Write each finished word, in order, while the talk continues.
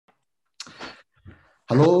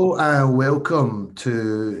Hello and welcome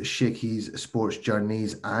to Shakey's Sports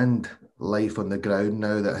Journeys and Life on the Ground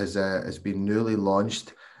now that has been newly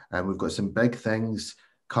launched. And we've got some big things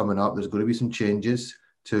coming up. There's going to be some changes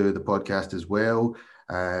to the podcast as well.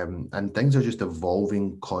 And things are just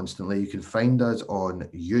evolving constantly. You can find us on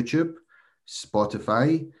YouTube,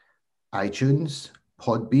 Spotify, iTunes,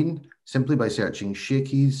 Podbean, simply by searching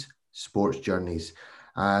Shakey's Sports Journeys.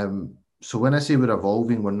 So when I say we're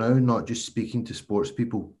evolving, we're now not just speaking to sports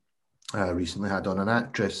people. Recently had on an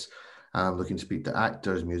actress, looking to speak to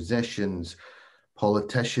actors, musicians,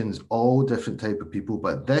 politicians, all different type of people.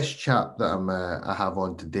 But this chap that I have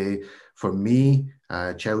on today, for me,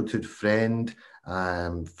 childhood friend,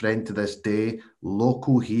 friend to this day,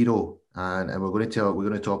 local hero. And we're going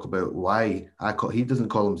to talk about why he doesn't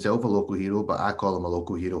call himself a local hero, but I call him a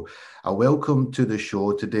local hero. Welcome to the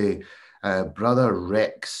show today, Brother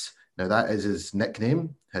Rex. Now, that is his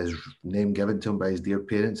nickname. His name given to him by his dear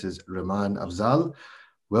parents is Rahman Afzal.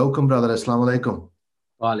 Welcome, brother. Assalamu alaikum.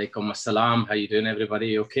 Wa alaikum assalam. How you doing,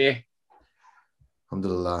 everybody? Okay?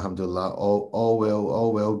 Alhamdulillah, alhamdulillah.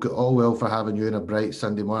 All well for having you in a bright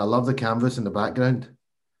Sunday morning. I love the canvas in the background.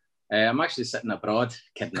 I'm actually sitting abroad,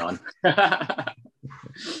 kidding on.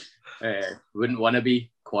 Wouldn't want to be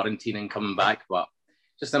quarantining coming back, but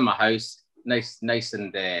just in my house, nice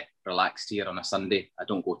and relaxed here on a Sunday. I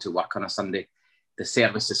don't go to work on a Sunday. The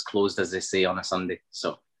service is closed, as they say, on a Sunday.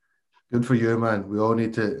 So good for you, man. We all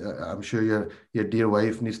need to. I'm sure your dear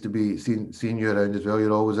wife needs to be seeing you around as well.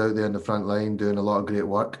 You're always out there in the front line doing a lot of great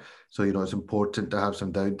work. So it's important to have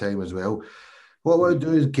some downtime as well. What I want to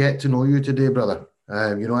do is get to know you today, brother.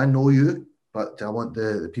 I know you, but I want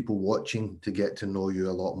the people watching to get to know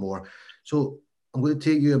you a lot more. So I'm going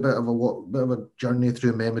to take you a bit of a journey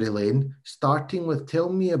through memory lane, starting with tell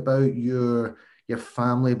me about your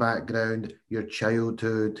family background, your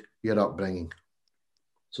childhood, your upbringing.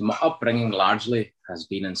 So my upbringing largely has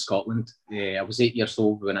been in Scotland. I was 8 years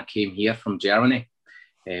old when I came here from Germany,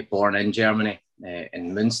 born in Germany,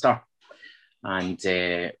 in Münster. And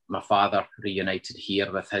my father reunited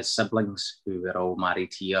here with his siblings who were all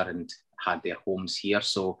married here and had their homes here.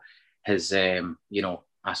 So his,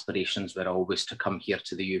 aspirations were always to come here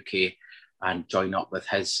to the UK and join up with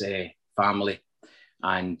his family.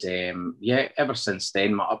 And ever since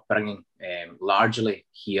then, my upbringing largely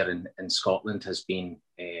here in Scotland has been,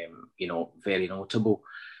 very notable.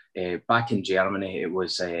 Back in Germany, it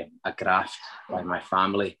was a graft by my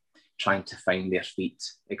family trying to find their feet,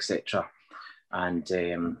 etc.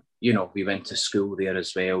 And, we went to school there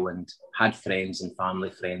as well and had friends and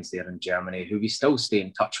family friends there in Germany who we still stay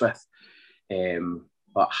in touch with.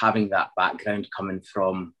 But having that background coming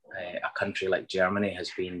from a country like Germany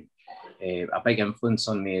has been a big influence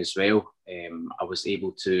on me as well. I was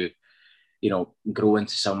able to, grow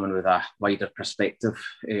into someone with a wider perspective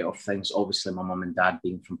of things. Obviously, my mum and dad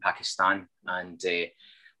being from Pakistan and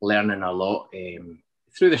learning a lot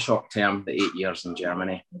through the short term, the 8 years in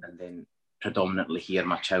Germany, and then predominantly here,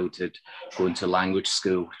 my childhood, going to language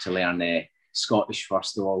school to learn Scottish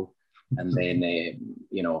first of all, and then,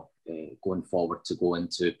 going forward to go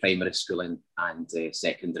into primary school and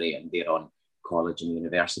secondary, and thereon college and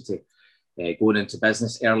university. Going into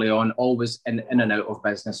business early on, always in and out of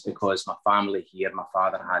business because my family here, my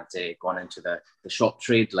father had gone into the shop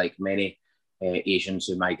trade like many Asians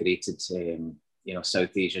who migrated,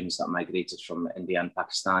 South Asians that migrated from India and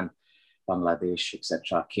Pakistan, Bangladesh,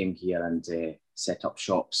 etc., came here and set up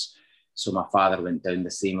shops. So my father went down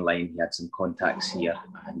the same line. He had some contacts here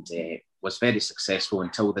and was very successful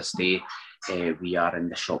until this day. We are in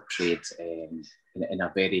the shop trade in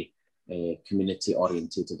a very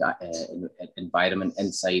community-orientated environment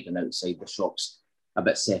inside and outside the shops, a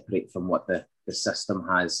bit separate from what the system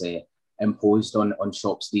has imposed on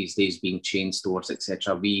shops these days, being chain stores,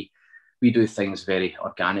 etc. We do things very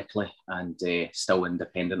organically and still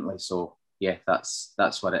independently. So yeah, that's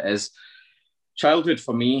what it is. Childhood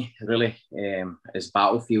for me really is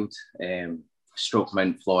Battlefield, Stroke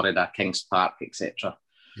Mount Florida, Kings Park, etc.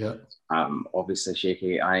 Yeah. Obviously,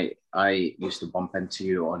 Shakey, I used to bump into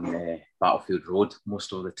you on Battlefield Road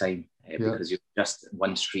most of the time because you're just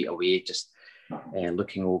one street away, just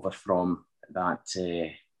looking over from that,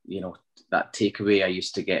 that takeaway I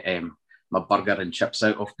used to get my burger and chips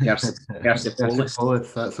out of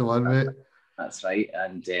Persepolis, that's the one, mate. That's right.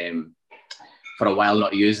 And for a while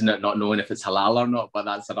not using it, not knowing if it's halal or not, but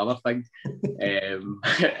that's another thing.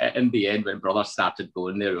 In the end, when brothers started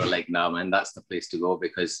going there, we were like, nah, man, that's the place to go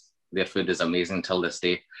because their food is amazing till this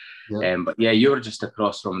day. Yeah. But yeah, you were just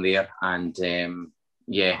across from there, and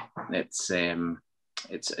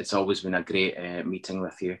it's always been a great meeting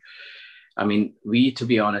with you. I mean, to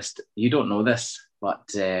be honest, you don't know this, but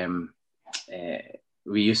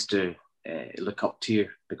we used to look up to you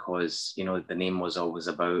because, you know, the name was always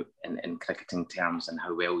about, in cricketing terms, and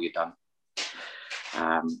how well you done.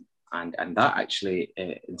 And that actually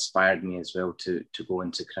inspired me as well to go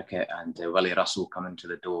into cricket. And Willie Russell coming to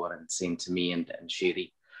the door and saying to me and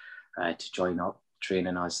Sherry to join up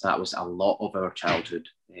training us. That was a lot of our childhood.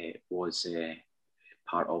 Was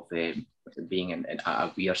part of being in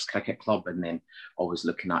a Wears cricket club, and then always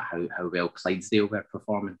looking at how well Clydesdale were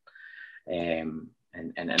performing. And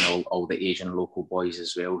all the Asian local boys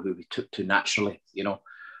as well, who we took to naturally, you know,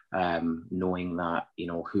 knowing that, you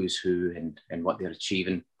know, who's who and what they're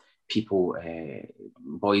achieving. People,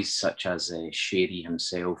 boys such as Sherry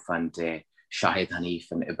himself and Shahid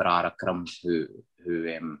Hanif and Ibrar Akram, who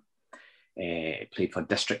played for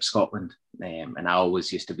District Scotland. And I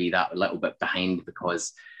always used to be that little bit behind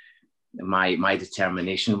because my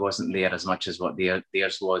determination wasn't there as much as what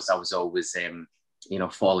theirs was. I was always, you know,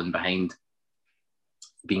 falling behind,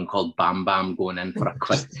 being called Bam Bam, going in for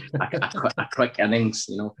a quick innings,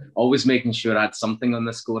 you know, always making sure I had something on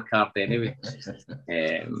the scorecard anyway.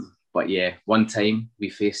 But yeah, one time we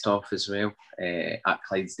faced off as well at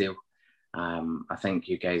Clydesdale. I think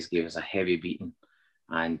you guys gave us a heavy beating.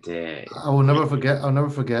 And I will never forget. I'll never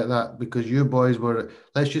forget that, because you boys were,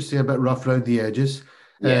 let's just say, a bit rough around the edges.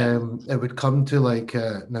 Yeah. It would come to like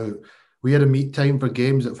now we had a meet time for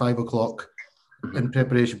games at 5 o'clock in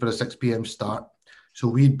preparation for a 6 p.m. start. So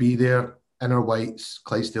we'd be there in our whites,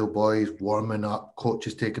 Clydesdale boys, warming up,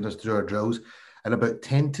 coaches taking us through our drills, and about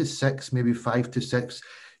 10 to 6, maybe 5 to 6,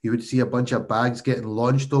 you would see a bunch of bags getting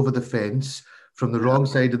launched over the fence from the wrong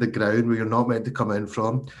side of the ground where you're not meant to come in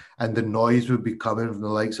from, and the noise would be coming from the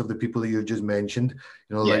likes of the people that you just mentioned,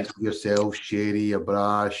 you know, like yourself, Sherry,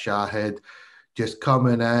 Abrar, Shahid, just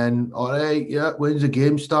coming in. All right, yeah, when's the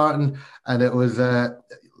game starting? And it was, I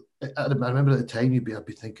remember at the time I'd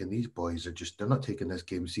be thinking, these boys they're not taking this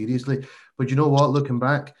game seriously. But you know what? Looking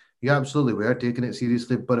back, you absolutely were taking it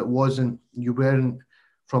seriously, but you weren't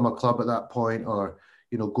from a club at that point, or,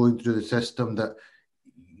 you know, going through the system that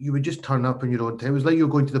you would just turn up in your own time. It was like you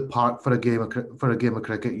were going to the park for a game of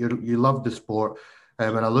cricket. You loved the sport,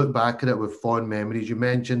 and I look back at it with fond memories. You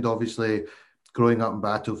mentioned, obviously, growing up in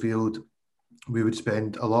Battlefield, we would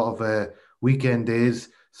spend a lot of weekend days,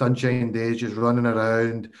 sunshine days, just running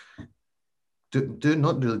around,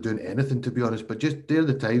 not really doing anything, to be honest, but just they're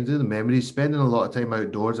the times, they're the memories, spending a lot of time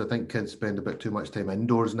outdoors. I think kids spend a bit too much time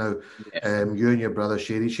indoors now. Yeah. You and your brother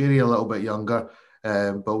Sherry a little bit younger.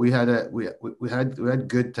 But we had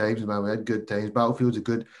good times, man. We had good times. Battlefield's a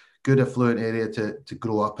good affluent area to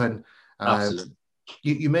grow up in. Absolutely.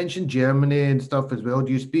 You mentioned Germany and stuff as well.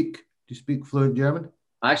 Do you speak fluent German?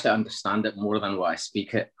 I actually understand it more than what I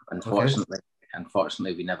speak it.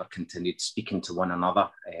 Unfortunately, we never continued speaking to one another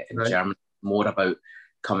in German. More about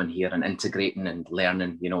coming here and integrating and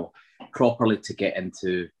learning, you know, properly to get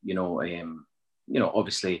into,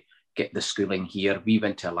 obviously get the schooling here. We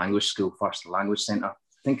went to a language school first, a language centre.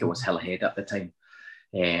 I think it was Hillhead at the time.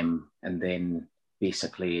 And then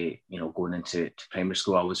basically, you know, going into primary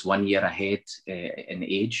school, I was 1 year ahead in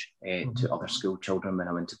age to other school children when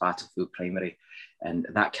I went to Battlefield Primary. And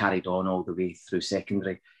that carried on all the way through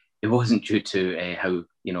secondary. It wasn't due to how,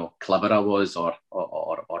 you know, clever I was or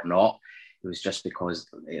not. It was just because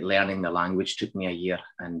learning the language took me a year,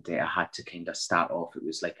 and I had to kind of start off. It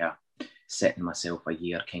was like setting myself a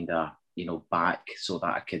year kind of, you know, back so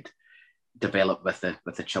that I could develop with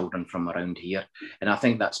the children from around here. And I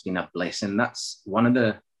think that's been a blessing. That's one of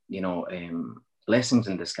the, you know, blessings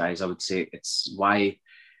in disguise, I would say. It's why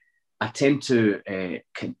I tend to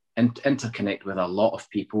interconnect with a lot of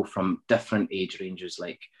people from different age ranges,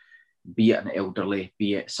 like be it an elderly,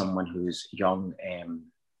 be it someone who's young.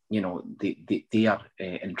 You know, they are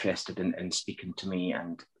interested in speaking to me,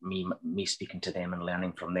 and me speaking to them and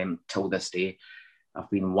learning from them. Till this day, I've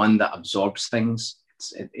been one that absorbs things.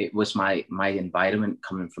 It was my environment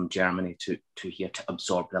coming from Germany to here to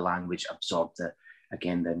absorb the language, absorb the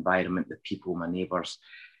environment, the people, my neighbours.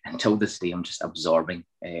 Until this day, I'm just absorbing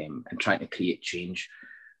and trying to create change.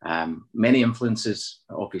 Many influences,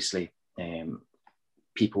 obviously.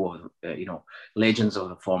 People, you know, legends of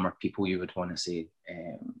the former, people you would want to say,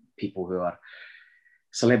 people who are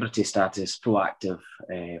celebrity status, proactive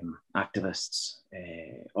activists,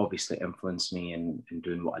 obviously influenced me in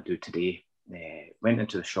doing what I do today. Went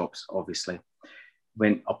into the shops, obviously.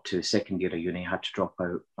 Went up to second year of uni, had to drop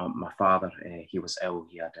out. My father, he was ill.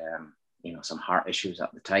 He had, you know, some heart issues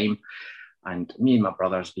at the time. And me and my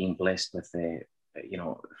brothers, being blessed with you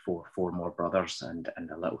know, four more brothers and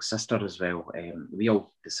a little sister as well. We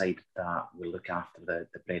all decided that we'll look after the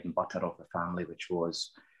bread and butter of the family, which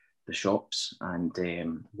was the shops,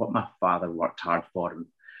 and what my father worked hard for. And,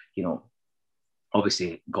 you know,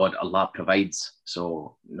 obviously God, Allah provides,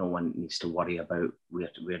 so no one needs to worry about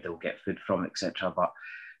where they'll get food from, etc. But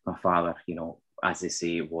my father, you know, as they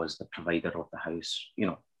say, was the provider of the house, you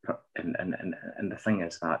know, and the thing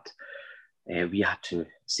is that we had to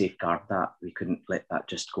safeguard that. We couldn't let that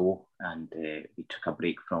just go, and we took a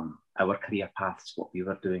break from our career paths, what we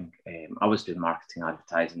were doing. I was doing marketing,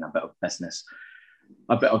 advertising, a bit of business,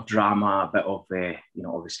 a bit of drama, a bit of, you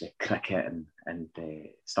know, obviously cricket and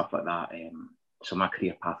stuff like that. So my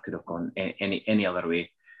career path could have gone any other way.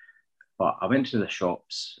 But I went into the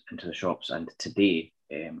shops, and today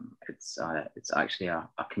it's actually a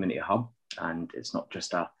community hub, and it's not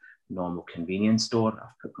just a normal convenience store.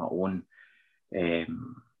 I've put my own,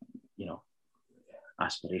 you know,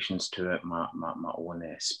 aspirations to it, my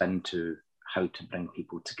own spin to how to bring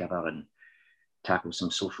people together and tackle some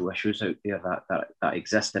social issues out there that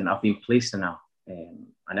exist. And I've been placed in I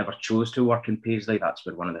never chose to work in Paisley. That's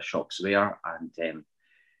where one of the shops were, and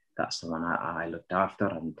that's the one I looked after.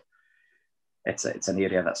 And it's an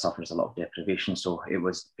area that suffers a lot of deprivation, so it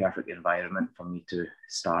was the perfect environment for me to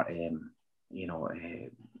start, you know,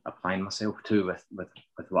 applying myself to with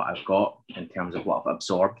what I've got in terms of what I've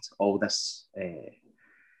absorbed, all this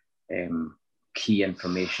key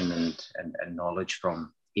information and knowledge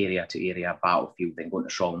from area to area, battlefield, then going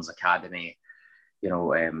to Shawlands Academy. You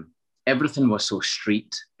know, everything was so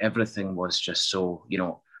street. Everything was just so, you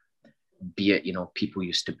know, be it, you know, people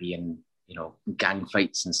used to be in, you know, gang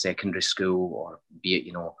fights in secondary school, or be it,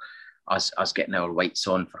 you know, us getting our whites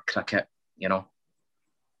on for cricket, you know.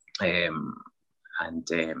 You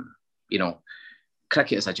know,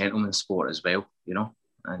 cricket is a gentleman's sport as well, you know,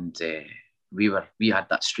 and we had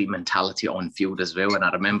that street mentality on field as well. And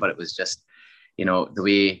I remember it was just, you know, the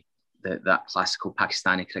way that classical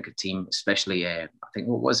Pakistani cricket team, especially, I think,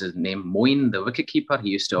 what was his name? Moin, the wicketkeeper. He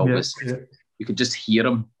used to always, you could just hear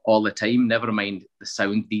him all the time. Never mind the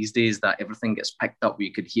sound these days that everything gets picked up.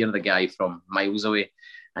 You could hear the guy from miles away.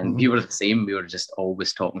 And we were the same. We were just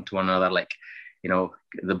always talking to one another, like, you know,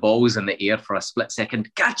 the ball was in the air for a split second.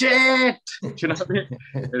 Catch it! Do you know what I mean?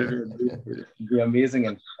 It'd be amazing.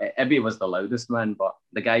 And Ibby was the loudest man, but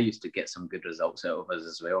the guy used to get some good results out of us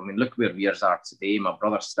as well. I mean, look where we are today. My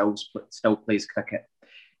brother still plays cricket.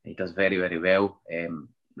 He does very, very well.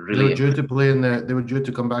 Really, they were due to play they were due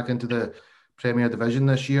to come back into the Premier Division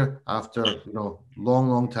this year after, you know,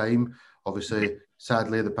 long time. Obviously,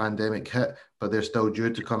 sadly, the pandemic hit, but they're still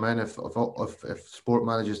due to come in. If sport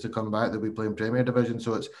manages to come back, they'll be playing Premier Division.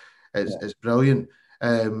 So it's brilliant.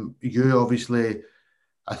 You obviously,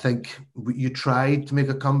 I think you tried to make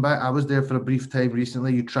a comeback. I was there for a brief time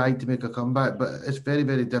recently. You tried to make a comeback, but it's very,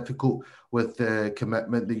 very difficult with the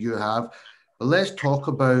commitment that you have. But let's talk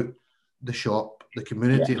about the shop, the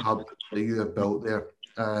community hub that you have built there.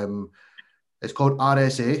 It's called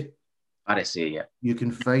RSA. RSA, yeah. You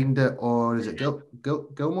can find it on, is it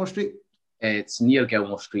Gilmore Street? It's near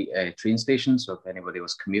Gilmore Street train station. So if anybody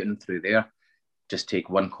was commuting through there, just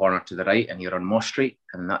take one corner to the right and you're on Moss Street,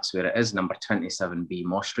 and that's where it is, number 27B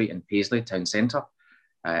Moss Street in Paisley Town Centre.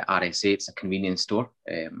 RSA, it's a convenience store.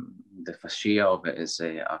 The fascia of it is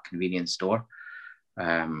a convenience store.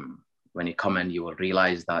 When you come in, you will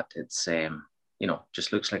realise that it's, you know,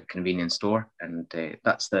 just looks like a convenience store, and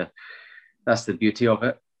that's the beauty of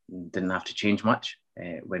it. Didn't have to change much.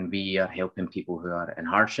 When we are helping people who are in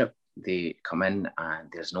hardship, they come in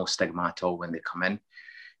and there's no stigma at all when they come in.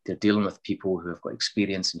 They're dealing with people who have got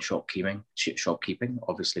experience in shopkeeping,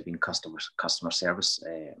 obviously being customer service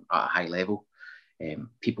at a high level,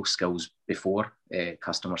 people skills before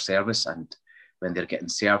customer service, and when they're getting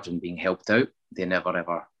served and being helped out, they never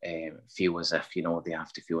ever feel as if, you know, they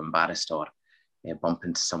have to feel embarrassed or bump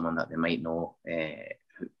into someone that they might know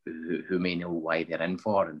who may know why they're in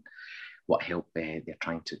for and what help they're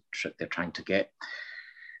trying to get.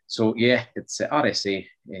 So yeah, it's RSA.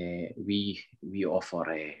 We offer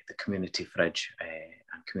the community fridge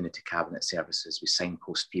and community cabinet services. We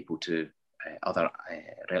signpost people to other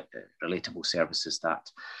relatable services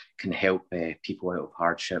that can help people out of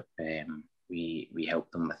hardship. We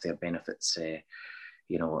help them with their benefits,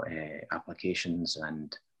 applications,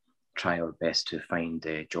 and try our best to find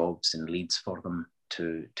jobs and leads for them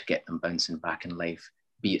to get them bouncing back in life.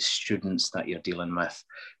 Be it students that you're dealing with,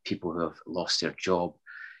 people who have lost their job.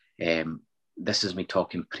 This is me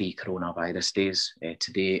talking pre-coronavirus days.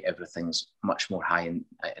 Today, everything's much more high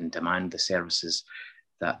in demand, the services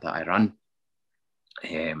that I run.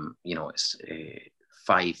 It's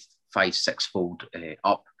five, six-fold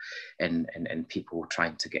up in people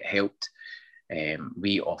trying to get helped.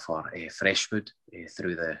 We offer fresh food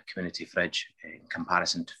through the community fridge in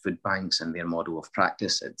comparison to food banks and their model of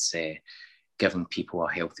practice. It's giving people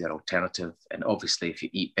a healthier alternative. And obviously, if you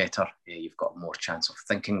eat better, you've got more chance of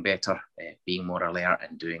thinking better, being more alert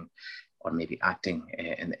and doing or maybe acting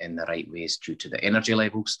in the right ways due to the energy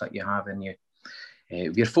levels that you have in you.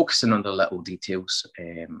 We're focusing on the little details,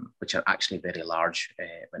 which are actually very large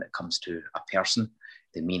when it comes to a person.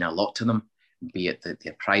 They mean a lot to them, be it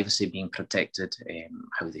their privacy being protected,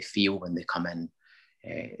 how they feel when they come in.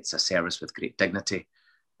 It's a service with great dignity.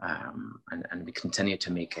 And we continue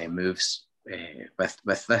to make moves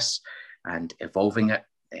with this and evolving it.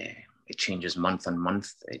 It changes month on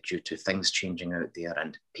month due to things changing out there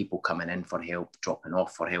and people coming in for help, dropping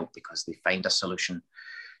off for help because they find a solution.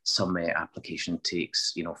 Some application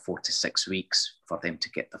takes 4 to 6 weeks for them to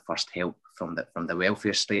get the first help from the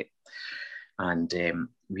welfare state. And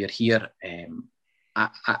we're here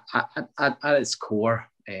at its core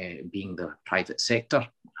being the private sector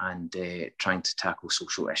and trying to tackle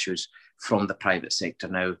social issues from the private sector.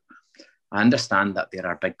 Now, I understand that there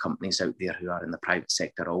are big companies out there who are in the private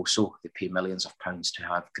sector also. They pay millions of pounds to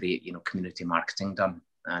have great, community marketing done.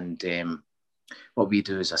 And what we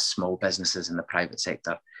do is as small businesses in the private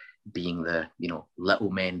sector, being the, little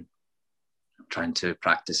men trying to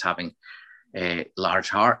practice having large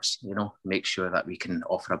hearts, make sure that we can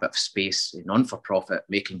offer a bit of space, non-for-profit,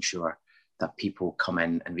 making sure that people come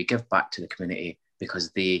in and we give back to the community because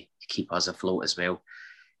they keep us afloat as well.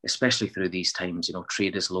 Especially through these times,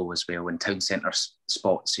 trade is low as well. In town centre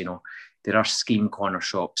spots, there are scheme corner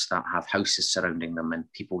shops that have houses surrounding them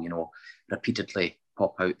and people, repeatedly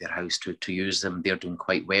pop out their house to use them. They're doing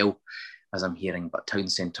quite well, as I'm hearing, but town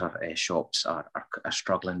centre shops are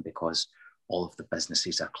struggling because all of the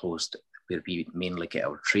businesses are closed where we mainly get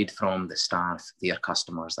our trade from, the staff, their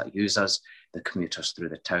customers that use us, the commuters through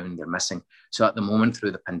the town, they're missing. So at the moment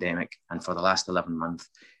through the pandemic and for the last 11 months,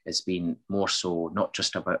 it's been more so not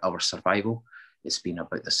just about our survival, it's been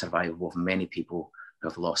about the survival of many people who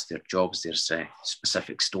have lost their jobs. There's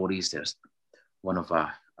specific stories. There's one of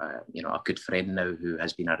a good friend now who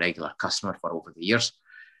has been a regular customer for over the years,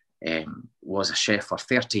 was a chef for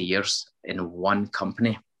 30 years in one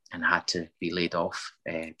company and had to be laid off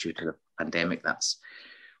due to the pandemic. That's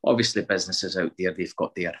obviously businesses out there, they've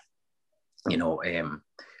got their,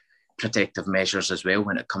 protective measures as well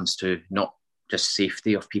when it comes to not just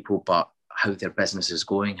safety of people, but how their business is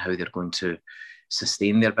going, how they're going to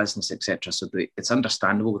sustain their business, etc. So it's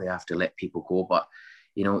understandable they have to let people go, but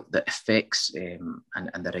the effects and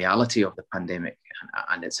the reality of the pandemic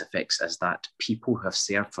and its effects is that people who have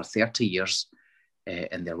served for 30 years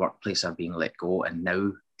in their workplace are being let go, and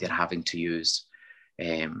now they're having to use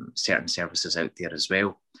certain services out there as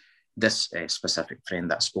well. This specific friend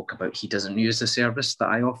that I spoke about, he doesn't use the service that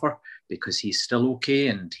I offer because he's still okay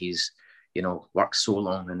and he's worked so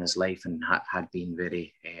long in his life and had been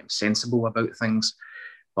very sensible about things.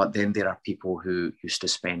 But then there are people who used to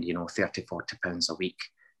spend, 30, 40 pounds a week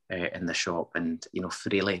in the shop and,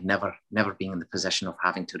 freely never being in the position of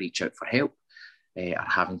having to reach out for help or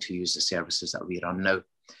having to use the services that we run now.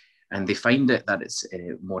 And they find that it's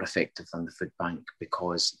more effective than the food bank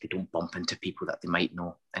because they don't bump into people that they might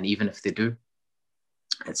know. And even if they do,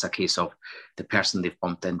 it's a case of the person they've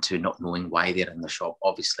bumped into not knowing why they're in the shop.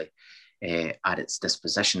 Obviously, at its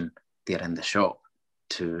disposition, they're in the shop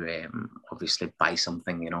to obviously buy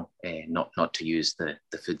something, not to use the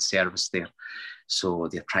food service there. So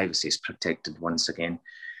their privacy is protected once again.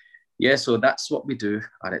 Yeah, so that's what we do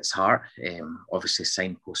at its heart. Obviously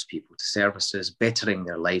signpost people to services, bettering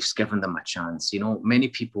their lives, giving them a chance. Many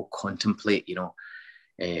people contemplate,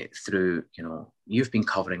 through, you've been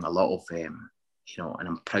covering a lot of, and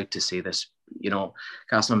I'm proud to say this,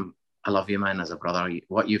 Cassim, I love you, man, as a brother.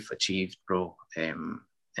 What you've achieved, bro,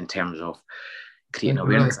 in terms of creating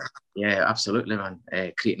awareness. Yeah, absolutely, man.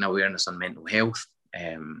 Creating awareness on mental health,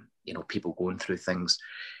 people going through things.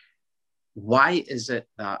 Why is it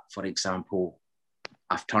that, for example,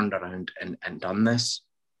 I've turned around and done this?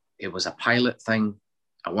 It was a pilot thing.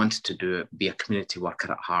 I wanted to do it, be a community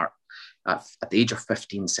worker at heart. At the age of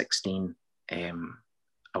 15, 16, I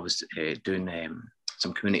was doing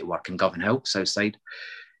some community work in Govanhill, Southside,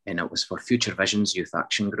 and it was for Future Visions Youth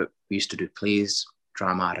Action Group. We used to do plays,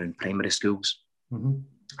 drama around primary schools,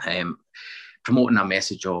 promoting a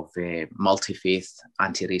message of multi-faith,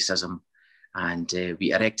 anti-racism. And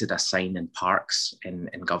we erected a sign in parks in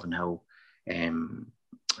Govanhill and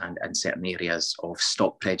certain areas of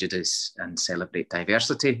stop prejudice and celebrate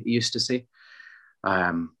diversity, he used to say.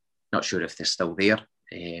 Not sure if they're still there.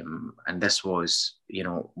 And this was,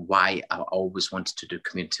 why I always wanted to do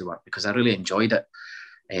community work because I really enjoyed it.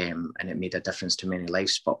 and it made a difference to many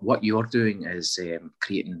lives. But what you're doing is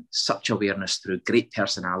creating such awareness through great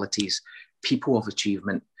personalities, people of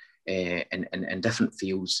achievement in different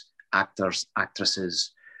fields, actors,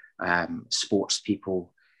 actresses, sports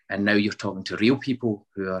people. And now you're talking to real people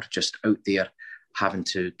who are just out there having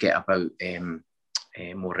to get about,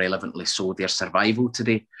 more relevantly so, their survival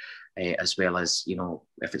today, as well as, you know,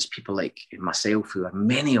 if it's people like myself, who are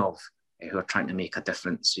many of, who are trying to make a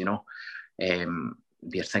difference, you know,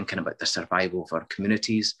 we're thinking about the survival of our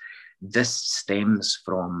communities. This stems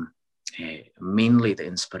from mainly the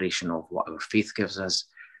inspiration of what our faith gives us,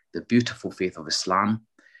 the beautiful faith of Islam,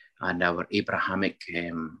 and our Abrahamic,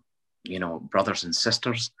 you know, brothers and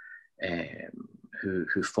sisters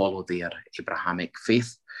who follow their Abrahamic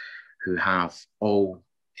faith, who have all,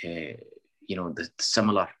 you know, the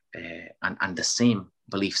similar and the same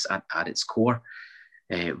beliefs at its core.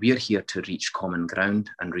 We are here to reach common ground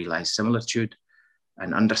and realize similitude,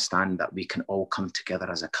 and understand that we can all come together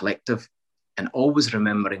as a collective, and always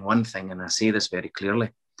remembering one thing, and I say this very clearly,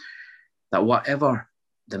 that whatever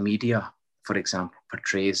the media, for example,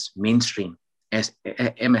 portrays, mainstream,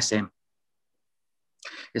 MSM,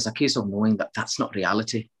 it's a case of knowing that that's not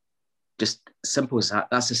reality. Just simple as that.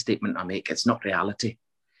 That's a statement I make. It's not reality.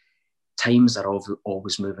 Times are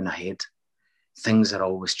always moving ahead. Things are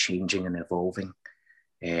always changing and evolving.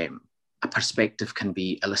 A perspective can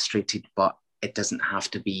be illustrated, but it doesn't have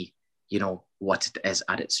to be, you know, what it is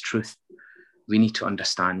at its truth. We need to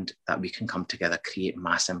understand that we can come together, create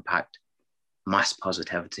mass impact, mass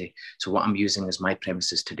positivity. So what I'm using as my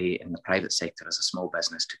premises today in the private sector as a small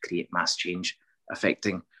business to create mass change,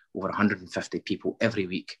 affecting over 150 people every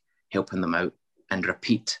week, helping them out, and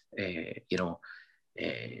repeat, you know,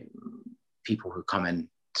 people who come in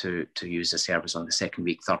to use the service on the second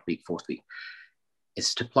week, third week, fourth week.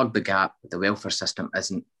 It's to plug the gap. The welfare system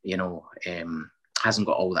isn't, you know, hasn't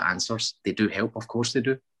got all the answers. They do help, of course they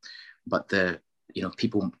do, but you know,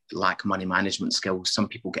 people lack money management skills. Some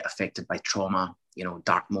people get affected by trauma, you know,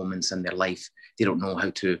 dark moments in their life. They don't know how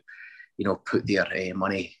to, you know, put their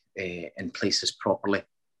money in places properly,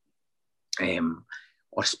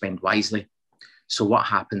 or spend wisely. So what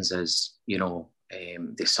happens is, you know,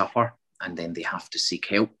 they suffer, and then they have to seek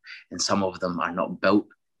help. And some of them are not built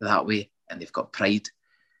that way, and they've got pride.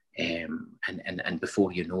 And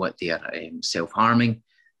before you know it, they are self-harming.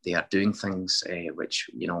 They are doing things which,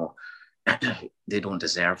 you know, they don't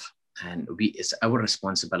deserve. And it's our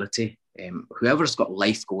responsibility. Whoever's got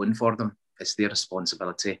life going for them, it's their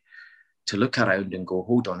responsibility to look around and go,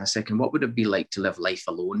 hold on a second, what would it be like to live life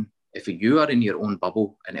alone? If you are in your own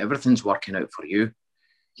bubble and everything's working out for you,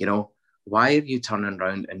 you know, why are you turning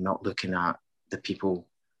around and not looking at the people,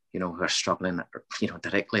 you know, who are struggling, you know,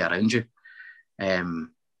 directly around you? And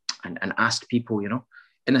ask people, you know,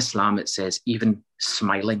 in Islam, it says even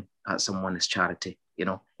smiling at someone is charity, you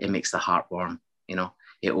know, it makes the heart warm, you know,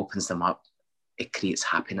 it opens them up, it creates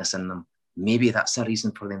happiness in them. Maybe that's a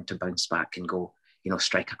reason for them to bounce back and go, you know,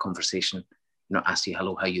 strike a conversation, you know, ask you,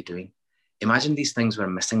 hello, how you doing? Imagine these things were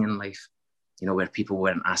missing in life, you know, where people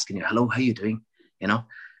weren't asking you, hello, how you doing? You know,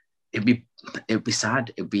 it'd be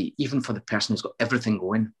sad. It'd be, even for the person who's got everything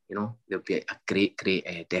going, you know, there'd be a great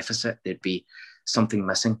deficit. There'd be something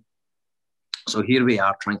missing. So here we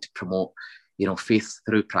are trying to promote, you know, faith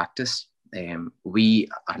through practice. We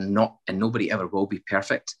are not, and nobody ever will be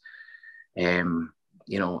perfect. You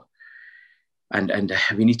know, and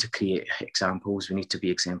we need to create examples. We need to be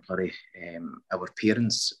exemplary. Our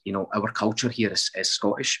parents, you know, our culture here is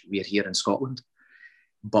Scottish. We are here in Scotland,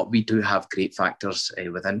 but we do have great factors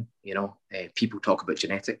within. You know, people talk about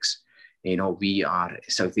genetics. You know, we are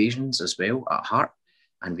South Asians as well at heart,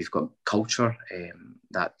 and we've got culture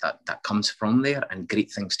that comes from there, and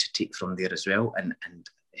great things to take from there as well, and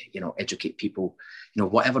you know, educate people. You know,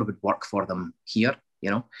 whatever would work for them here. You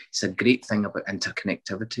know, it's a great thing about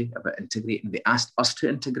interconnectivity, about integrating. They asked us to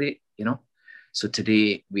integrate, you know. So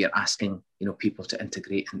today we are asking, you know, people to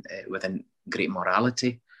integrate within great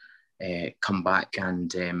morality, come back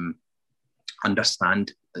and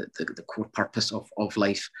understand the core purpose of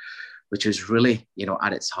life, which is really, you know,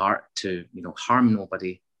 at its heart to, you know, harm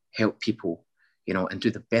nobody, help people, you know, and do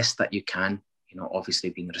the best that you can, you know, obviously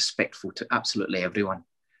being respectful to absolutely everyone,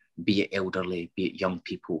 be it elderly, be it young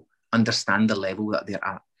people. Understand the level that they're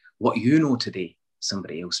at. What you know today,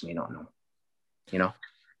 somebody else may not know. You know.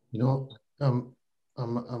 You know, I'm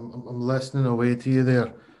listening away to you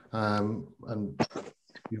there, and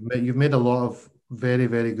you've made a lot of very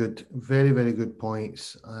good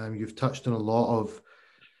points. You've touched on a lot of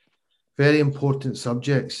very important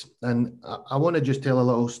subjects, and I want to just tell a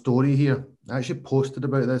little story here. I actually posted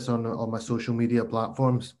about this on my social media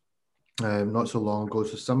platforms. not so long ago,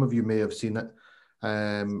 so some of you may have seen it.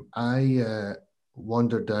 I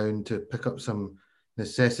wandered down to pick up some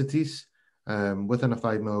necessities within a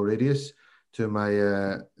 5 mile radius to my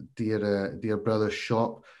dear brother's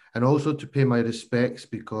shop, and also to pay my respects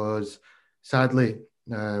because sadly,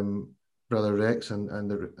 Brother Rex and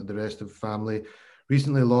the rest of the family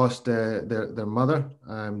recently lost their mother,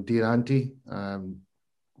 dear auntie,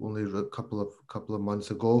 only a couple of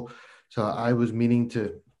months ago. So I was meaning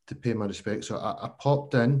to pay my respects. So I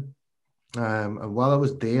popped in, and while I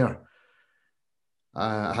was there,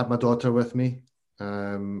 I had my daughter with me.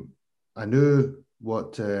 I knew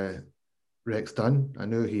what Rex done. I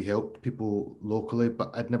knew he helped people locally,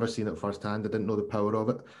 but I'd never seen it firsthand. I didn't know the power of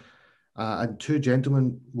it. And two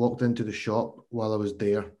gentlemen walked into the shop while I was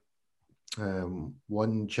there.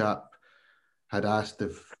 One chap had asked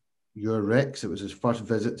if you're Rex. It was his first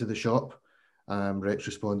visit to the shop. Rex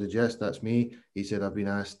responded, yes, that's me. He said, I've been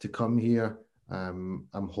asked to come here. I'm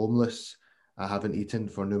homeless. I haven't eaten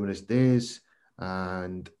for numerous days.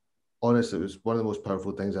 And honestly, it was one of the most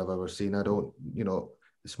powerful things I've ever seen. I don't,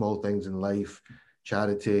 the small things in life,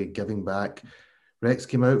 charity, giving back. Rex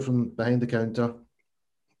came out from behind the counter,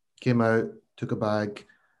 came out, took a bag,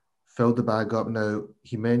 filled the bag up. Now,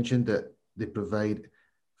 he mentioned that they provide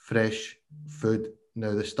fresh food.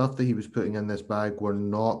 Now, the stuff that he was putting in this bag were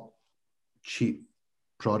not cheap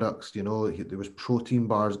products. There was protein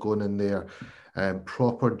bars going in there,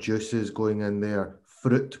 proper juices going in there,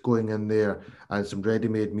 fruit going in there, and some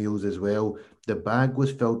ready-made meals as well. The bag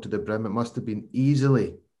was filled to the brim. It must have been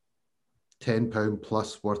easily £10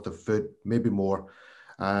 plus worth of food, maybe more.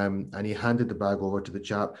 And he handed the bag over to the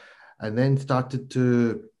chap and then started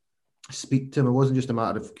to speak to him. It wasn't just a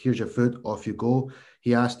matter of, here's your food, off you go.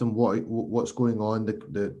 He asked him what's going on.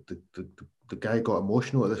 The guy got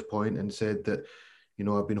emotional at this point and said that,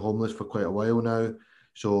 I've been homeless for quite a while now.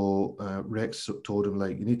 So Rex told him,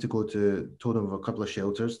 told him of a couple of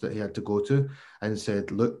shelters that he had to go to, and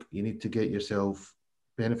said, look, you need to get yourself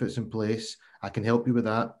benefits in place. I can help you with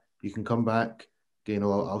that. You can come back.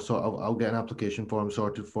 I'll get an application form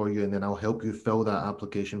sorted for you, and then I'll help you fill that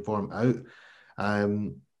application form out.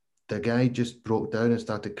 The guy just broke down and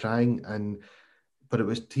started crying, but it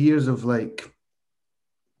was tears of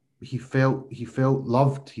he felt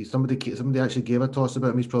loved. Somebody actually gave a toss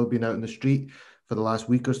about him. He's probably been out in the street for the last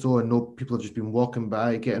week or so, and no people have just been walking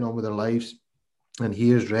by, getting on with their lives. And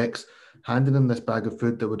here's Rex handing him this bag of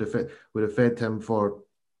food that would have fed him for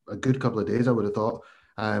a good couple of days, I would have thought.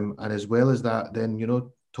 And as well as that, then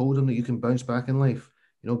told him that you can bounce back in life.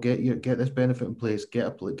 Get this benefit in place.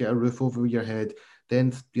 Get a roof over your head.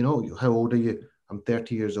 Then how old are you? I'm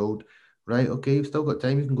 30 years old. Right? Okay, you've still got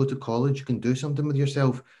time. You can go to college. You can do something with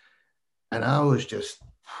yourself. And I was just,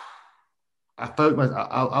 I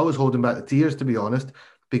was holding back the tears, to be honest,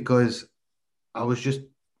 because I was just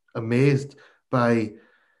amazed by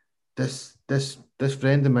this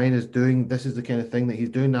friend of mine is doing. This is the kind of thing that he's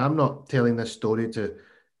doing. Now, I'm not telling this story to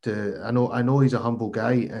I know he's a humble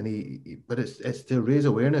guy, and but it's to raise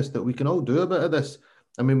awareness that we can all do a bit of this.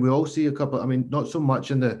 I mean, we all see a couple. I mean, not so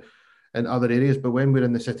much in other areas, but when we're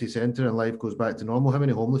in the city centre and life goes back to normal, how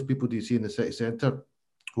many homeless people do you see in the city centre?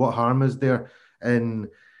 What harm is there in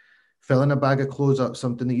filling a bag of clothes up,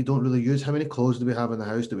 something that you don't really use? How many clothes do we have in the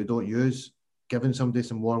house that we don't use? Giving somebody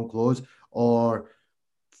some warm clothes, or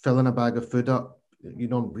filling a bag of food up.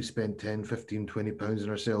 We spend 10, 15, 20 pounds on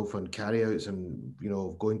ourselves on carryouts and,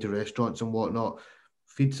 going to restaurants and whatnot.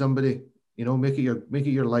 Feed somebody, make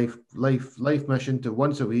it your life mission to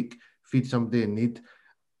once a week, feed somebody in need.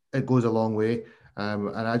 It goes a long way.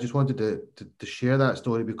 And I just wanted to share that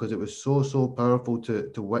story because it was so powerful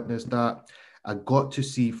to witness that. I got to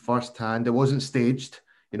see firsthand. It wasn't staged,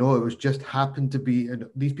 it was just happened to be. And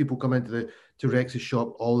these people come into to Rex's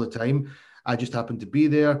shop all the time. I just happened to be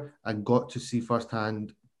there and got to see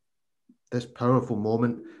firsthand this powerful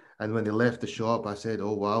moment. And when they left the shop, I said,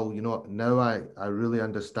 "Oh wow, now I really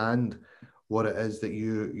understand what it is that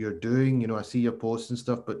you're doing. I see your posts and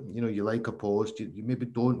stuff, but you like a post, you maybe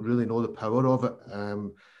don't really know the power of it.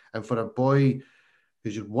 And for a boy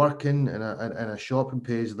who's working in a shop in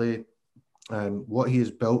Paisley, what he has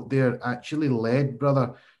built there actually led,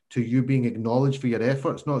 brother, to you being acknowledged for your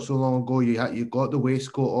efforts. Not so long ago, you got the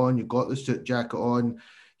waistcoat on, you got the suit jacket on,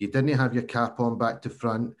 you didn't have your cap on back to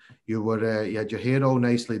front, you had your hair all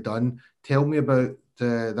nicely done. Tell me about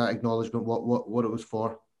that acknowledgement, what it was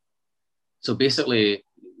for. So basically,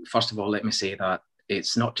 first of all, let me say that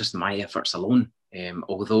it's not just my efforts alone.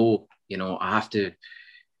 Although, I have to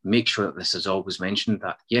make sure that this is always mentioned,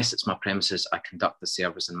 that yes, it's my premises, I conduct the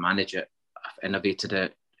service and manage it, I've innovated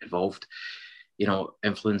it, evolved,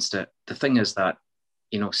 influenced it. The thing is that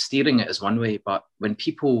steering it is one way, but when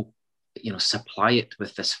people, supply it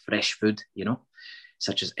with this fresh food,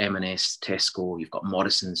 such as M&S, Tesco, you've got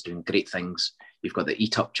Morrison's doing great things. You've got the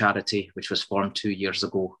Eat Up charity, which was formed 2 years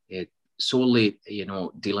ago, solely,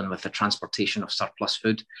 dealing with the transportation of surplus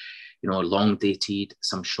food, long dated,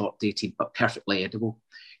 some short dated, but perfectly edible.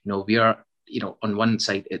 We are, on one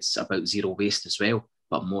side, it's about zero waste as well,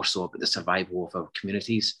 but more so about the survival of our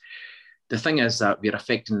communities. The thing is that we're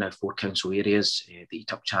affecting now 4 council areas. The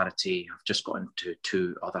Eat Up charity have just got into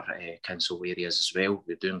 2 other council areas as well.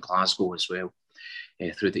 We're doing Glasgow as well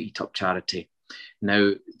through the Eat Up charity.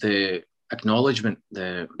 Now, the acknowledgement,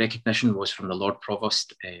 the recognition was from the Lord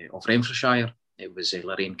Provost of Renfrewshire. It was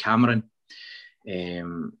Lorraine Cameron.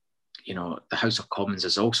 The House of Commons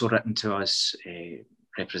has also written to us,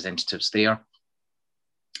 representatives there.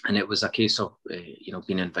 And it was a case of,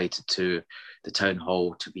 being invited to the town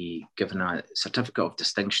hall to be given a certificate of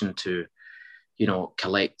distinction to,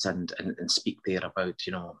 collect and speak there about,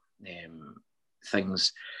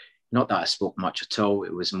 things. Not that I spoke much at all.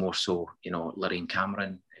 It was more so, Lorraine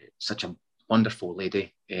Cameron, such a wonderful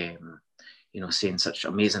lady, saying such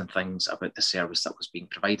amazing things about the service that was being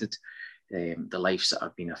provided, the lives that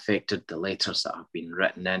have been affected, the letters that have been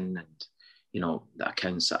written in, and, the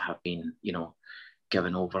accounts that have been,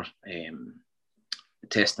 given over,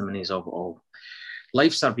 testimonies of all.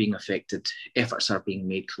 Lives are being affected, efforts are being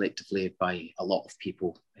made collectively by a lot of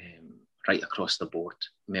people right across the board,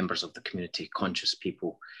 members of the community, conscious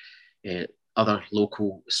people, other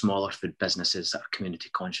local, smaller food businesses that are community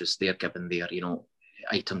conscious. They're given their,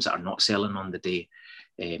 items that are not selling on the day,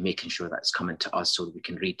 making sure that it's coming to us so that we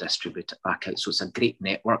can redistribute it back out. So it's a great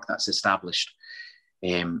network that's established.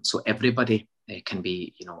 So everybody can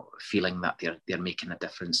be, feeling that they're making a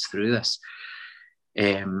difference through this.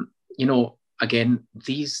 Again,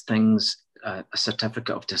 these things, a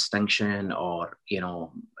certificate of distinction or,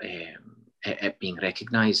 it being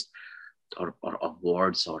recognised, or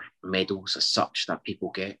awards or medals as such that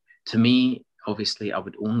people get. To me, obviously, I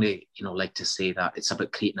would only, like to say that it's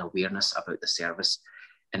about creating awareness about the service.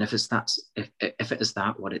 And if it is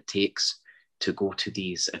that what it takes to go to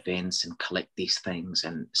these events and collect these things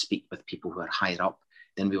and speak with people who are higher up,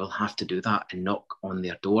 then we will have to do that and knock on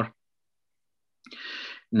their door.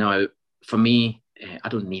 Now, for me, I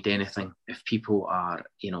don't need anything. If people are,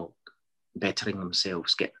 bettering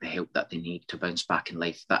themselves, getting the help that they need to bounce back in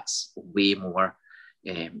life, that's way more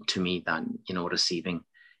to me than, receiving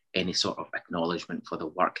any sort of acknowledgement for the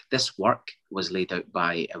work. This work was laid out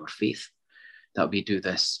by our faith, that we do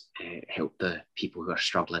this, help the people who are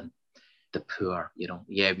struggling, the poor, we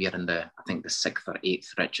are in the 6th or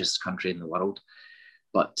 8th richest country in the world,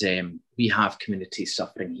 but we have communities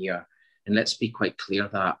suffering here. And let's be quite clear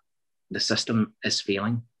that the system is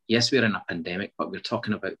failing. Yes, we're in a pandemic, but we're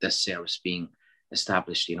talking about this service being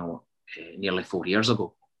established, nearly 4 years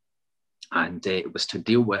ago. And it was to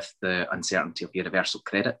deal with the uncertainty of universal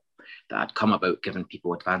credit that had come about, giving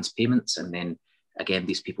people advance payments. And then again,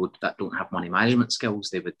 these people that don't have money management skills,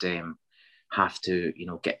 they would have to,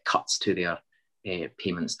 get cuts to their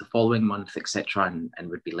payments the following month, etc., and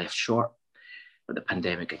would be left short. But the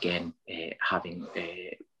pandemic, again, having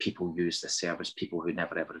people use the service, people who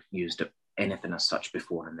never ever used it, anything as such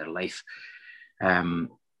before in their life.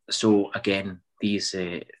 So again, these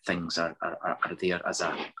things are there as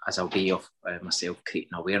a way of myself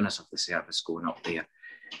creating awareness of the service, going up there,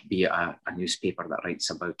 be it a newspaper that writes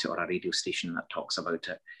about it or a radio station that talks about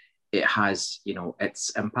it. It has,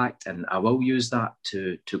 its impact, and I will use that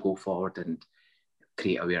to go forward and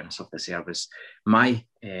create awareness of the service. My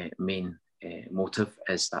main motive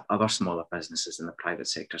is that other smaller businesses in the private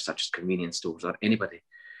sector, such as convenience stores or anybody,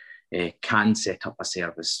 can set up a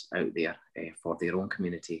service out there for their own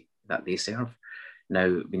community that they serve.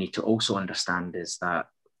 Now, we need to also understand is that,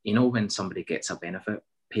 when somebody gets a benefit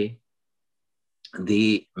pay,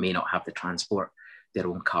 they may not have the transport, their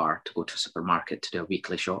own car to go to a supermarket to do a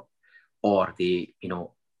weekly shop, or they,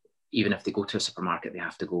 even if they go to a supermarket, they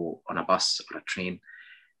have to go on a bus or a train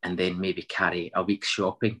and then maybe carry a week's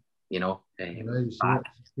shopping,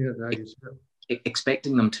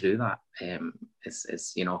 expecting them to do that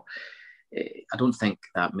is I don't think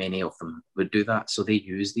that many of them would do that. So they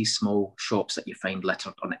use these small shops that you find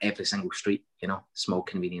littered on every single street, small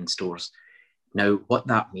convenience stores. Now, what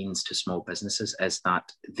that means to small businesses is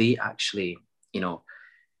that they actually,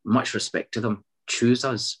 much respect to them, choose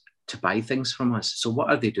us to buy things from us. So what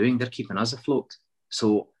are they doing? They're keeping us afloat.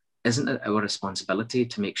 So isn't it our responsibility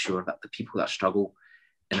to make sure that the people that struggle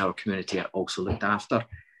in our community are also looked after?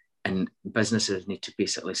 And businesses need to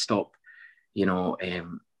basically stop,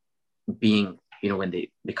 being, when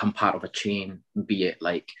they become part of a chain, be it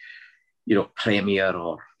like, Premier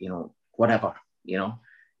or, whatever, you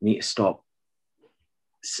need to stop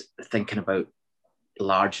thinking about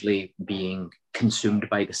largely being consumed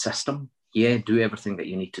by the system. Yeah, do everything that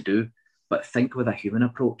you need to do, but think with a human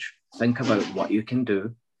approach. Think about what you can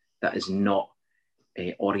do that is not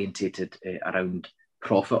orientated around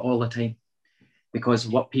profit all the time. Because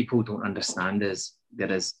what people don't understand is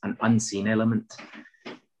there is an unseen element,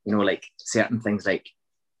 like certain things like,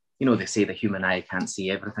 they say the human eye can't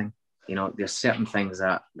see everything. There's certain things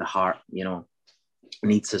that the heart,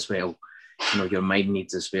 needs as well. Your mind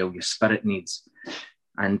needs as well, your spirit needs,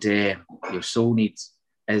 and your soul needs.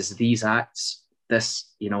 Is these acts,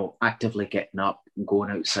 this, actively getting up,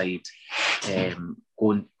 going outside,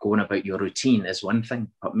 going about your routine is one thing,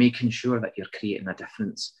 but making sure that you're creating a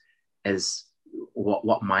difference is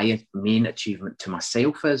what my main achievement to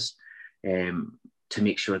myself is, to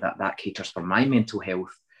make sure that caters for my mental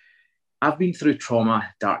health. I've been through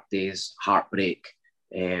trauma, dark days, heartbreak,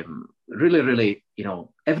 really, really,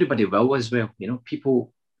 everybody will as well.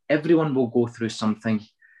 Everyone will go through something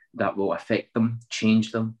that will affect them,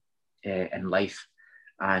 change them in life.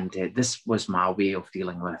 And this was my way of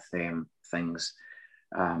dealing with things,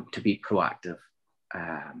 to be proactive.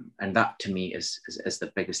 And that to me is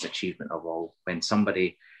the biggest achievement of all. When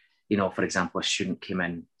somebody, for example, a student came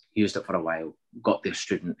in, used it for a while, got their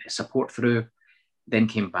student support through, then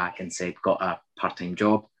came back and said, got a part-time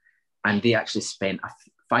job, and they actually spent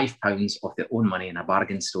 £5 of their own money in a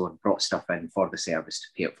bargain store, brought stuff in for the service to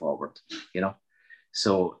pay it forward,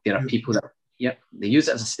 So there are people that, they use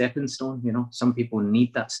it as a stepping stone, some people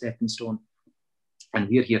need that stepping stone, and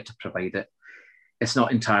we're here to provide it. It's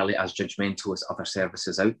not entirely as judgmental as other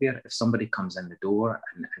services out there. If somebody comes in the door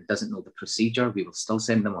and doesn't know the procedure, we will still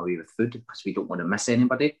send them away with food because we don't want to miss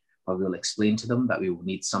anybody, but we'll explain to them that we will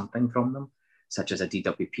need something from them, such as a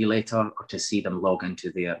DWP letter, or to see them log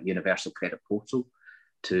into their Universal Credit Portal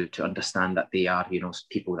to understand that they are,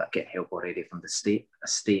 people that get help already from the state, a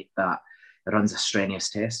state that runs a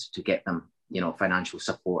strenuous test to get them, financial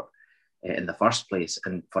support in the first place.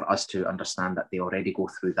 And for us to understand that they already go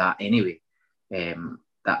through that anyway,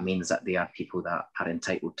 that means that they are people that are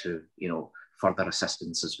entitled to, further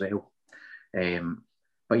assistance as well.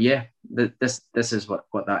 But yeah, this is what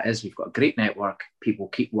that is. We've got a great network. People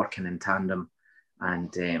keep working in tandem.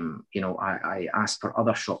 And, I ask for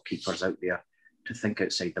other shopkeepers out there to think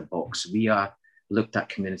outside the box. We are looked at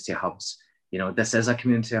community hubs. This is a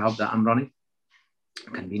community hub that I'm running,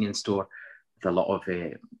 a convenience store with a lot of,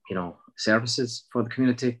 services for the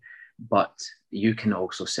community. But you can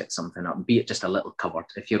also set something up, be it just a little cupboard.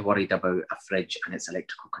 If you're worried about a fridge and its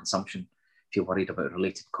electrical consumption, if you're worried about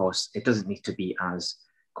related costs, it doesn't need to be as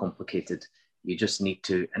complicated. You just need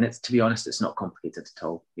to, and it's, to be honest, it's not complicated at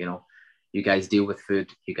all. You guys deal with food,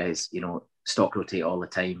 you guys, stock rotate all the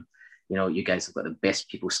time. You guys have got the best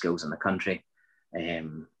people skills in the country.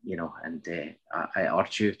 And I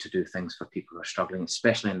urge you to do things for people who are struggling,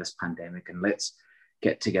 especially in this pandemic, and let's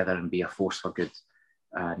get together and be a force for good,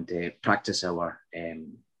 and practice our,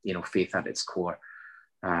 faith at its core,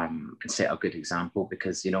 and set a good example,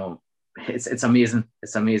 because, it's amazing.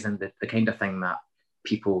 It's amazing the kind of thing that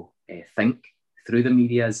people think through the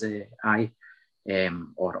media's eye,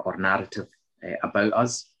 or narrative about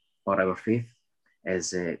us or our faith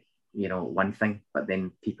is, one thing, but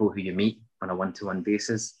then people who you meet on a one-to-one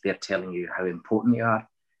basis, they're telling you how important you are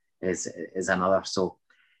is another. So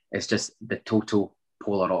it's just the total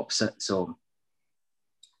polar opposite. So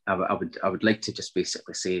I would like to just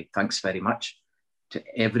basically say thanks very much to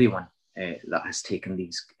everyone that has taken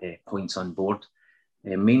these points on board.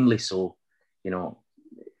 Mainly so, it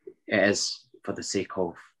is for the sake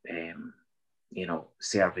of,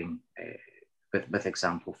 serving with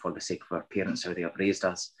example, for the sake of our parents, how they have raised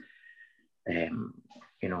us.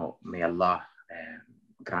 May Allah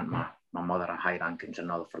grant my mother a high rank in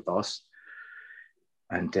Jannah al-Firdaus,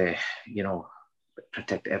 and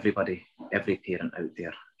protect everybody, every parent out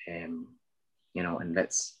there. And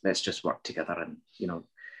let's just work together. And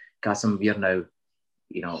Qasim, we're now,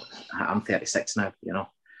 I'm 36 now.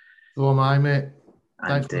 So am I, mate.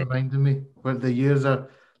 Thanks for reminding me. But the years are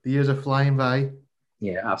flying by.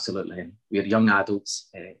 Yeah, absolutely. We're young adults.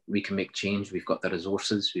 We can make change. We've got the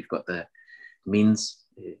resources. We've got the means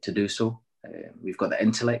to do so. We've got the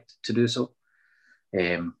intellect to do so.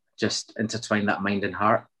 Just intertwine that mind and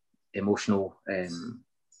heart, emotional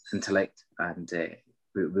intellect, and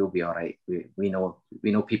we'll be all right. We know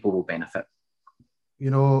people will benefit. It's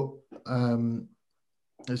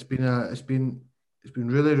been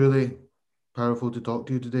really, really powerful to talk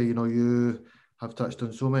to you today. You have touched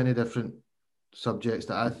on so many different subjects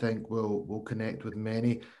that I think will connect with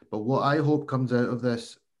many. But what I hope comes out of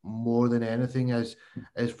this more than anything is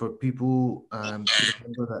for people to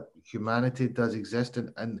remember that humanity does exist,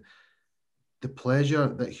 and the pleasure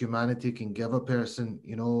that humanity can give a person,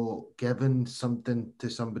 you know, giving something to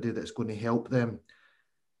somebody that's going to help them.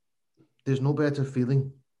 There's no better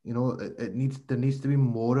feeling, you know. There needs to be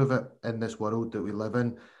more of it in this world that we live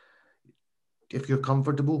in. If you're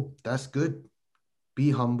comfortable, that's good.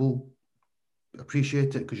 Be humble,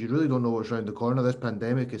 appreciate it, because you really don't know what's around the corner. This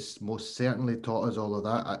pandemic has most certainly taught us all of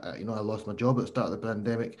that. You know, I lost my job at the start of the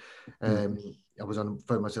pandemic. I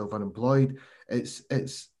found myself unemployed. It's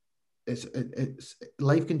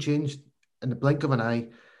life can change in the blink of an eye.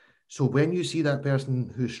 So when you see that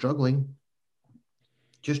person who's struggling,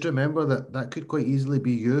 just remember that that could quite easily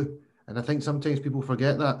be you. And I think sometimes people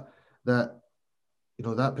forget that you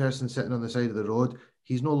know, that person sitting on the side of the road,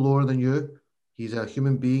 he's no lower than you. He's a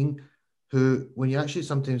human being who, when you actually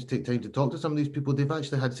sometimes take time to talk to some of these people, they've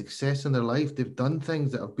actually had success in their life. They've done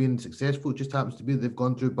things that have been successful. It just happens to be that they've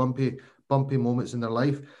gone through bumpy moments in their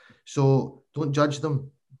life. So don't judge them.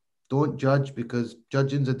 Don't judge, because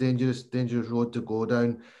judging's a dangerous road to go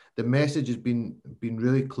down. The message has been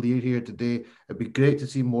really clear here today. It'd be great to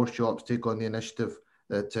see more shops take on the initiative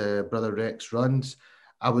that Brother Rex runs.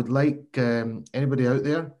 I would like anybody out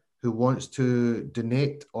there who wants to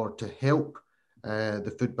donate or to help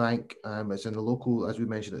the food bank. It's in the local, as we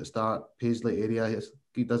mentioned at the start, Paisley area.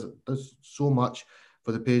 He does so much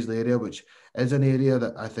for the Paisley area, which is an area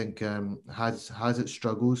that I think has its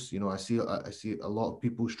struggles. You know, I see a lot of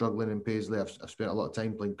people struggling in Paisley. I've spent a lot of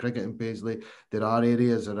time playing cricket in Paisley. There are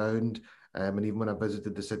areas around, and even when I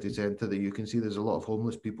visited the city centre, that you can see there's a lot of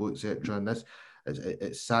homeless people, etc. And this,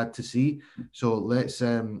 it's sad to see. So let's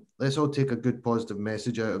all take a good positive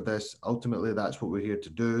message out of this. Ultimately, that's what we're here to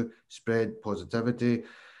do: spread positivity.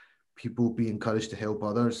 People be encouraged to help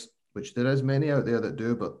others, which there is many out there that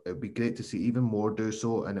do, but it'd be great to see even more do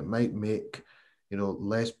so, and it might make, you know,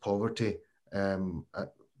 less poverty in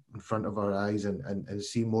front of our eyes, and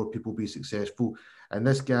see more people be successful. And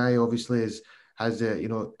this guy obviously has you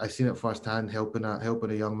know, I've seen it firsthand, helping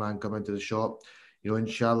a young man come into the shop. You know,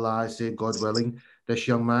 inshallah, I say, God willing, this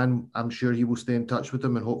young man, I'm sure he will stay in touch with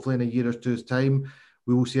him, and hopefully in a year or two's time,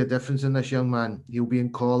 we will see a difference in this young man. He'll be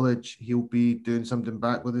in college, he'll be doing something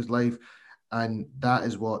back with his life, and that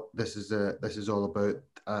is what this is all about.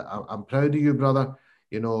 I'm proud of you, brother.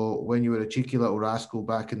 You know, when you were a cheeky little rascal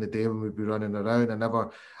back in the day when we'd be running around,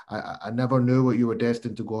 I never knew what you were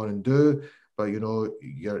destined to go on and do. But you know,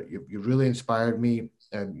 you really inspired me,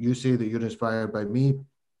 and you say that you're inspired by me.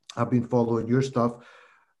 I've been following your stuff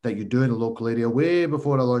that you do in the local area way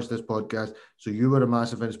before I launched this podcast. So you were a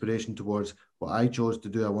massive inspiration towards what I chose to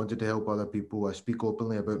do. I wanted to help other people. I speak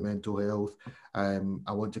openly about mental health. I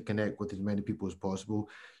want to connect with as many people as possible.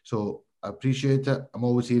 So I appreciate it. I'm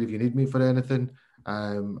always here if you need me for anything.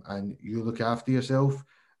 And you look after yourself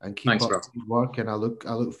and keep Thanks, up bro. the work. And I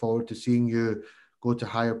look forward to seeing you go to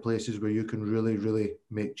higher places where you can really, really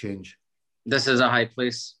make change. This is a high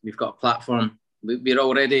place. We've got a platform. We're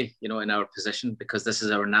already, you know, in our position, because this is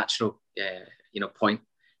our natural, you know, point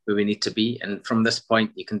where we need to be. And from this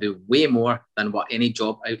point, you can do way more than what any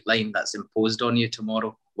job outline that's imposed on you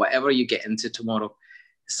tomorrow. Whatever you get into tomorrow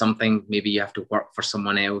is something maybe you have to work for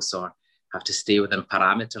someone else or have to stay within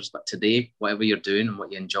parameters. But today, whatever you're doing and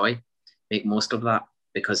what you enjoy, make most of that.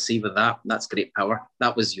 Because see, with that, that's great power.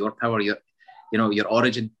 That was your power, your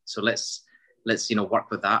origin. So let's you know, work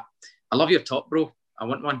with that. I love your top, bro. I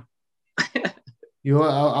want one. You know,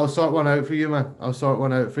 I'll sort one out for you, man. I'll sort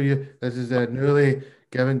one out for you. This is newly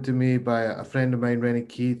given to me by a friend of mine, Rennie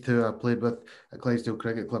Keith, who I played with at Clydesdale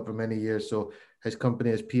Cricket Club for many years. So his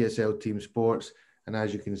company is PSL Team Sports, and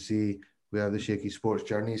as you can see, we have the Shaky Sports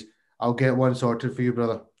Journeys. I'll get one sorted for you,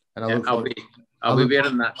 brother, and I'll be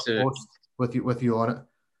wearing that too. With you on it.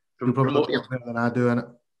 You'll probably look better than I do in it.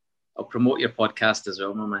 I'll promote your podcast as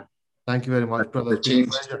well, my man. Thank you very much, brother.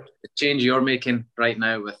 The change you're making right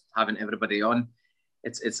now with having everybody on,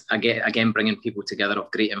 it's again bringing people together of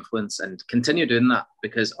great influence, and continue doing that,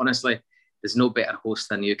 because honestly, there's no better host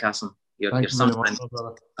than you, Kasim. You're something.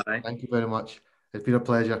 Thank you very much. It's been a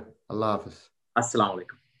pleasure. Allah Hafiz. Assalamu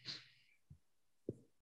alaikum.